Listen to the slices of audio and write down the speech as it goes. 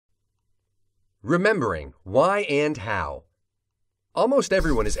Remembering why and how. Almost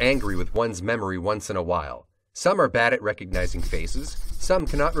everyone is angry with one's memory once in a while. Some are bad at recognizing faces, some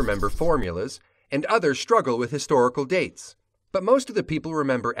cannot remember formulas, and others struggle with historical dates. But most of the people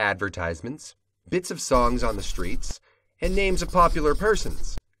remember advertisements, bits of songs on the streets, and names of popular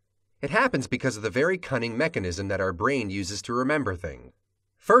persons. It happens because of the very cunning mechanism that our brain uses to remember things.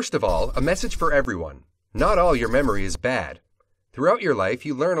 First of all, a message for everyone. Not all your memory is bad. Throughout your life,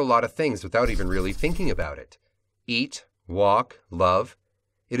 you learn a lot of things without even really thinking about it. Eat, walk, love.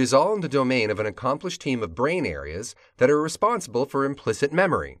 It is all in the domain of an accomplished team of brain areas that are responsible for implicit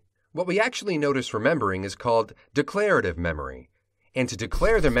memory. What we actually notice remembering is called declarative memory, and to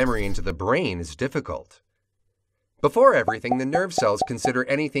declare the memory into the brain is difficult. Before everything, the nerve cells consider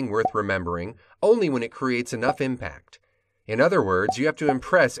anything worth remembering only when it creates enough impact. In other words, you have to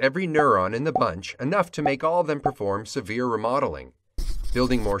impress every neuron in the bunch enough to make all of them perform severe remodeling,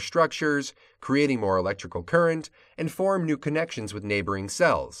 building more structures, creating more electrical current, and form new connections with neighboring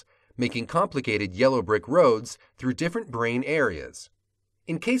cells, making complicated yellow brick roads through different brain areas.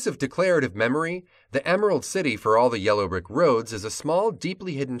 In case of declarative memory, the emerald city for all the yellow brick roads is a small,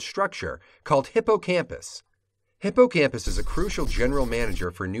 deeply hidden structure called hippocampus. Hippocampus is a crucial general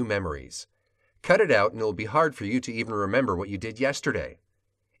manager for new memories. Cut it out and it will be hard for you to even remember what you did yesterday.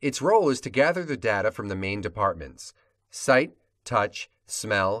 Its role is to gather the data from the main departments: sight, touch,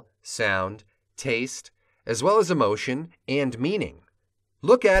 smell, sound, taste, as well as emotion and meaning.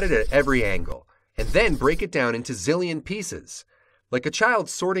 Look at it at every angle, and then break it down into zillion pieces. Like a child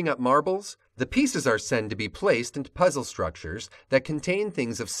sorting up marbles, the pieces are sent to be placed into puzzle structures that contain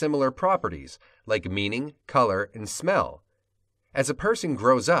things of similar properties, like meaning, color, and smell. As a person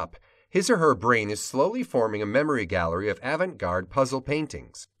grows up, his or her brain is slowly forming a memory gallery of avant-garde puzzle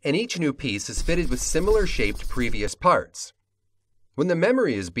paintings, and each new piece is fitted with similar-shaped previous parts. When the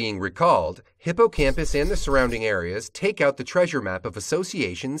memory is being recalled, hippocampus and the surrounding areas take out the treasure map of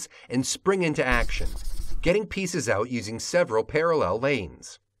associations and spring into action, getting pieces out using several parallel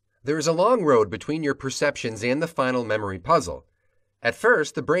lanes. There is a long road between your perceptions and the final memory puzzle. At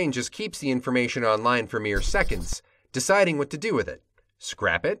first, the brain just keeps the information online for mere seconds, deciding what to do with it.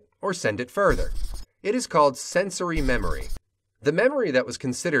 Scrap it, or send it further. It is called sensory memory. The memory that was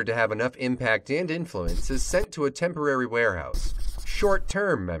considered to have enough impact and influence is sent to a temporary warehouse,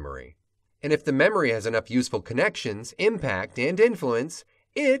 short-term memory. And if the memory has enough useful connections, impact, and influence,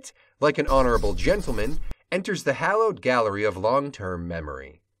 it, like an honorable gentleman, enters the hallowed gallery of long-term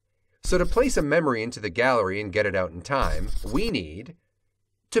memory. So to place a memory into the gallery and get it out in time, we need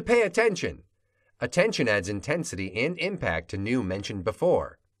to pay attention. Attention adds intensity and impact to new mentioned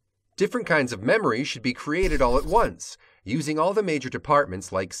before. Different kinds of memory should be created all at once, using all the major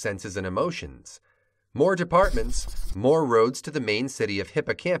departments like senses and emotions. More departments, more roads to the main city of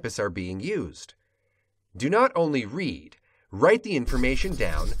hippocampus are being used. Do not only read, write the information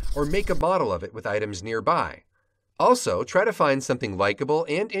down or make a model of it with items nearby. Also, try to find something likable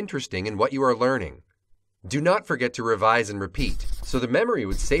and interesting in what you are learning. Do not forget to revise and repeat, so the memory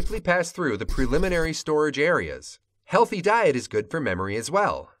would safely pass through the preliminary storage areas. Healthy diet is good for memory as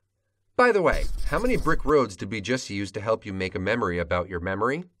well. By the way, how many brick roads did we just use to help you make a memory about your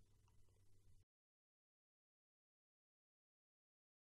memory?